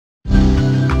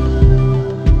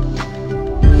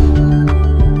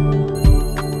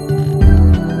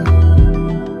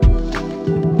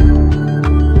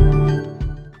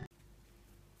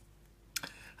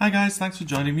Hi guys, thanks for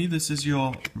joining me. This is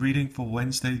your reading for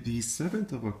Wednesday, the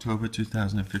 7th of October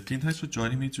 2015. Thanks for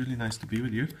joining me. It's really nice to be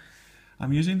with you.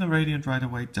 I'm using the Radiant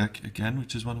Rider-Waite deck again,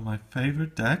 which is one of my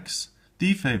favorite decks.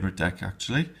 The favorite deck,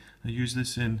 actually. I use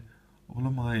this in all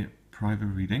of my private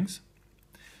readings.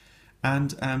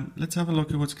 And let's have a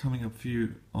look at what's coming up for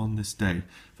you on this day.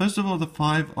 First of all, the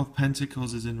Five of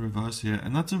Pentacles is in reverse here,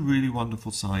 and that's a really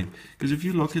wonderful sign. Because if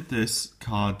you look at this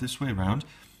card this way around,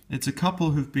 it's a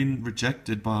couple who've been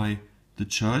rejected by the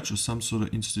church or some sort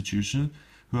of institution,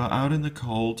 who are out in the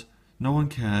cold, no one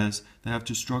cares, they have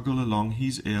to struggle along,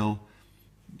 he's ill,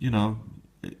 you know,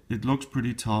 it looks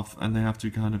pretty tough, and they have to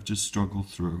kind of just struggle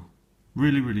through.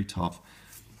 Really, really tough.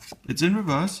 It's in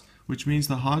reverse, which means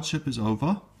the hardship is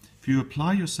over. If you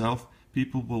apply yourself,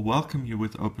 people will welcome you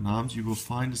with open arms, you will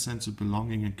find a sense of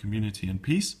belonging and community and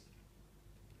peace,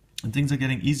 and things are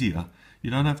getting easier.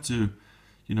 You don't have to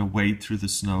wade through the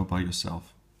snow by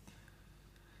yourself.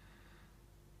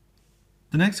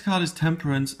 The next card is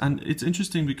Temperance, and it's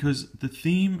interesting because the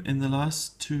theme in the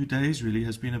last 2 days really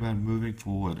has been about moving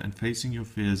forward and facing your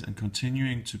fears and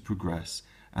continuing to progress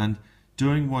and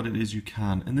doing what it is you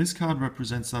can. And this card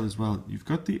represents that as well. You've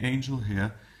got the angel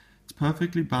here. It's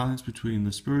perfectly balanced between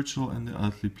the spiritual and the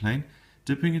earthly plane,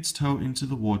 dipping its toe into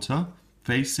the water,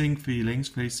 facing feelings,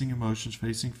 facing emotions,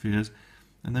 facing fears,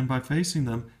 and then by facing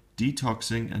them,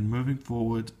 detoxing and moving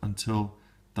forward until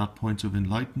that point of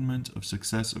enlightenment, of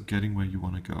success, of getting where you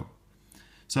want to go.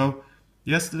 So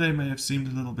yesterday may have seemed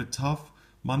a little bit tough.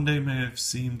 Monday may have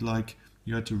seemed like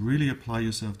you had to really apply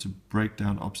yourself to break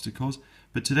down obstacles.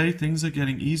 But today things are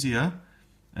getting easier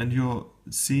and you're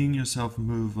seeing yourself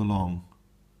move along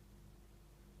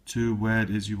to where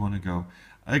it is you want to go.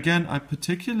 Again, I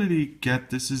particularly get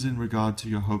this is in regard to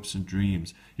your hopes and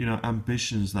dreams,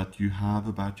 ambitions that you have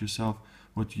about yourself,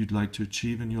 what you'd like to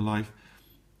achieve in your life.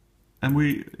 And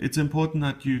it's important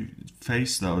that you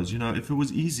face those. If it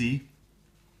was easy,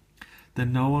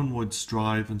 then no one would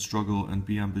strive and struggle and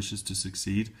be ambitious to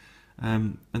succeed.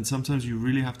 And sometimes you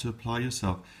really have to apply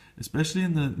yourself, especially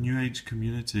in the New Age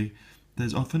community.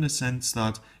 There's often a sense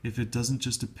that if it doesn't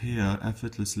just appear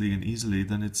effortlessly and easily,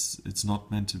 then it's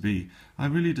not meant to be. I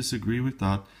really disagree with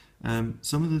that.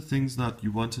 Some of the things that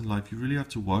you want in life, you really have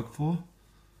to work for.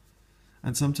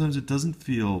 And sometimes it doesn't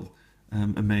feel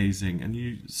amazing.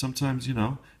 And sometimes,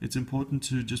 it's important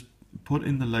to just put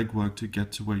in the legwork to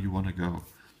get to where you want to go.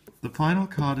 The final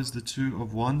card is the Two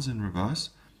of Wands in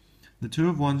reverse. The Two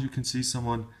of Wands, you can see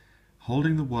someone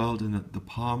holding the world in the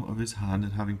palm of his hand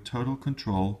and having total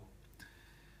control,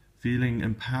 feeling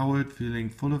empowered, feeling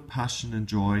full of passion and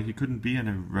joy. He couldn't be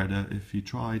any redder if he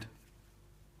tried.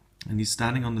 And he's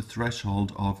standing on the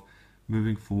threshold of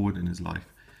moving forward in his life.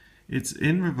 It's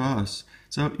in reverse.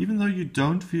 So even though you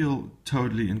don't feel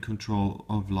totally in control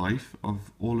of life,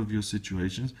 of all of your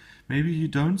situations, maybe you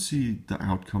don't see the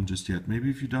outcome just yet. Maybe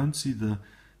if you don't see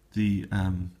the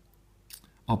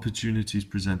opportunities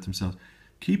present themselves,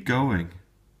 keep going.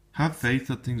 Have faith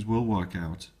that things will work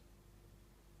out.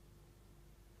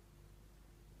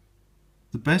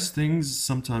 The best things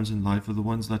sometimes in life are the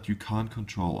ones that you can't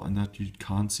control and that you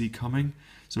can't see coming.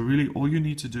 So really all you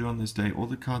need to do on this day, all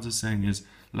the cards are saying is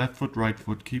left foot, right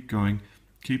foot, keep going,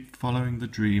 keep following the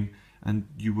dream, and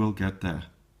you will get there.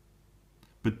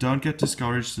 But don't get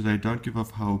discouraged today, don't give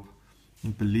up hope,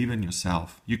 and believe in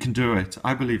yourself. You can do it.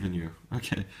 I believe in you.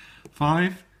 Okay.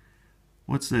 5,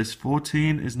 what's this?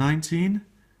 14 is 19,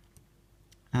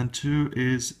 and 2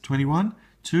 is 21.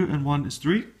 2 and 1 is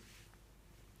 3.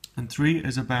 And 3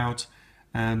 is about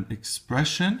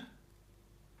expression.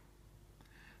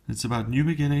 It's about new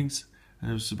beginnings,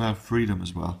 and it's about freedom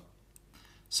as well.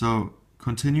 So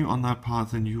continue on that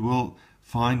path and you will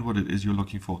find what it is you're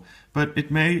looking for. But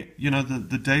it may,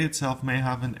 the day itself may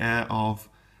have an air of,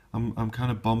 I'm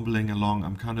kind of bumbling along,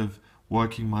 I'm kind of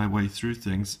working my way through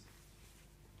things.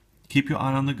 Keep your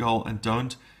eye on the goal and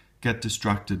don't get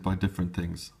distracted by different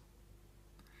things.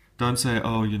 Don't say,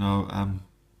 oh,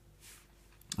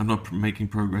 I'm not making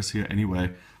progress here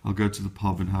anyway. I'll go to the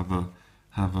pub and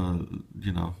have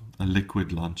a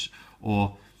liquid lunch.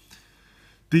 Or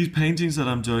these paintings that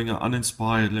I'm doing are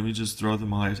uninspired. Let me just throw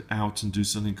them out and do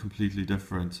something completely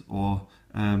different. Or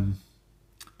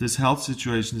this health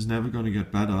situation is never going to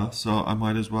get better, so I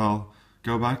might as well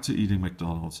go back to eating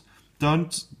McDonald's.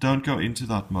 Don't go into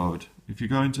that mode. If you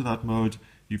go into that mode,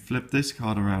 you flip this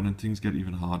card around and things get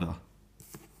even harder.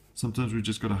 Sometimes we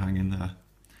just got to hang in there.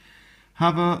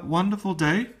 Have a wonderful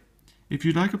day. If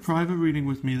you'd like a private reading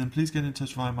with me, then please get in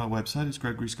touch via my website. It's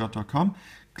gregoryscott.com.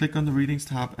 Click on the readings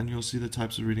tab and you'll see the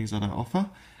types of readings that I offer.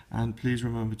 And please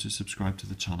remember to subscribe to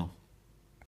the channel.